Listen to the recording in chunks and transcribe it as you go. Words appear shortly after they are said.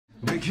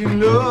Making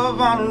love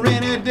on a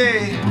rainy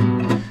day,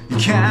 you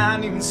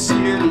can't even see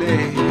it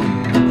lay.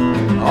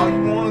 All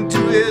you wanna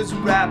do is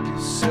wrap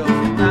yourself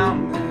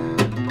around me,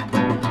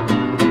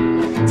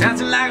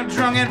 dancing like a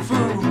drunken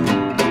fool.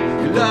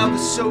 Your love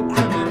is so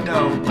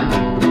criminal.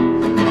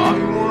 All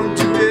you wanna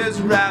do is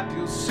wrap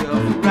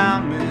yourself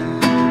around me.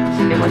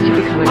 And once you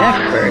become an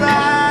expert,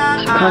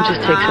 subconscious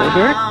takes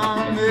over.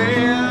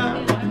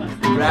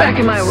 Back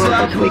in my world,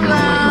 that's what we call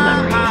muscle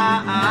memory.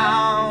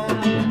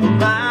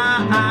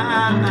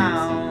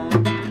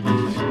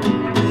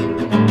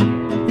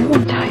 I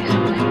want to tell you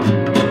something.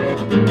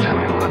 Tell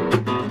me what?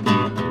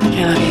 I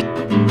love you.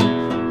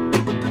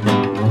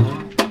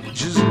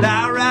 Just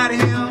lie right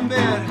here in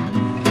bed,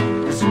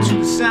 listen to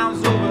the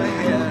sounds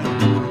overhead.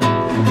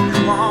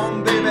 Come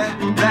on, baby,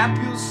 wrap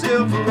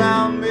yourself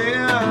around me.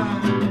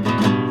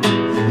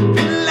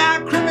 Feeling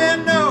like a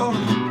criminal,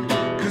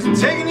 'cause I'm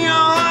taking your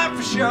heart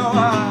for sure.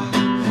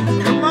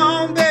 Come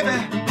on, baby,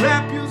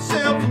 wrap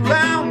yourself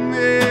around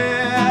me.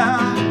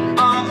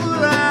 All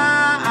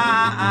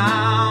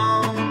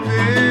around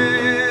me.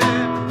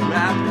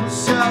 Wrap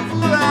yourself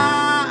around.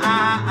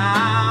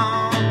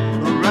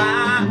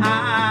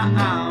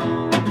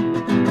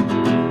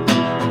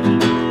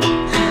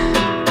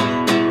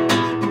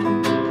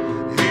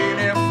 Ain't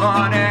it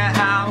funny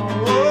how the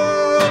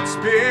world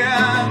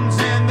spins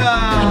in the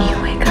When you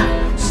wake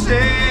up,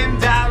 same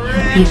be the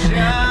direction?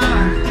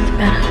 man it's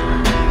better.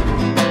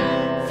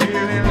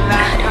 Feeling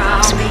like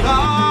I'm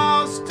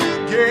lost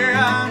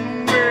again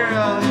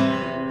with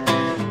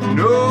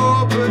no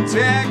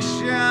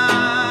protection.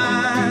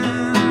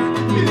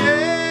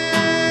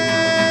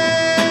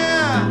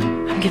 Yeah.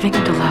 I'm giving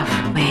into love.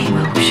 We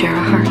will share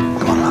a heart.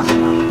 Come on,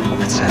 love.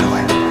 Let's sail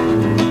away.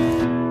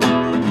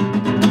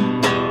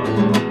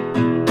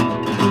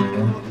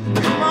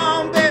 Come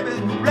on, baby,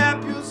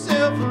 wrap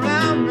yourself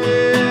around me.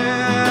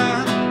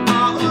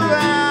 All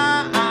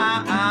around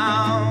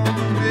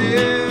me.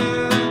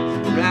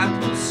 Wrap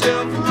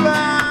yourself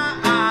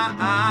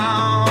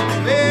around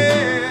me.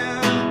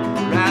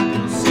 Wrap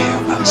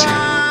yourself loves you.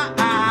 around.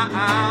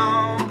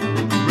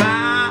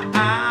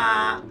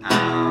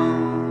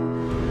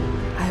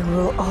 I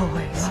will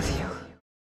always love you.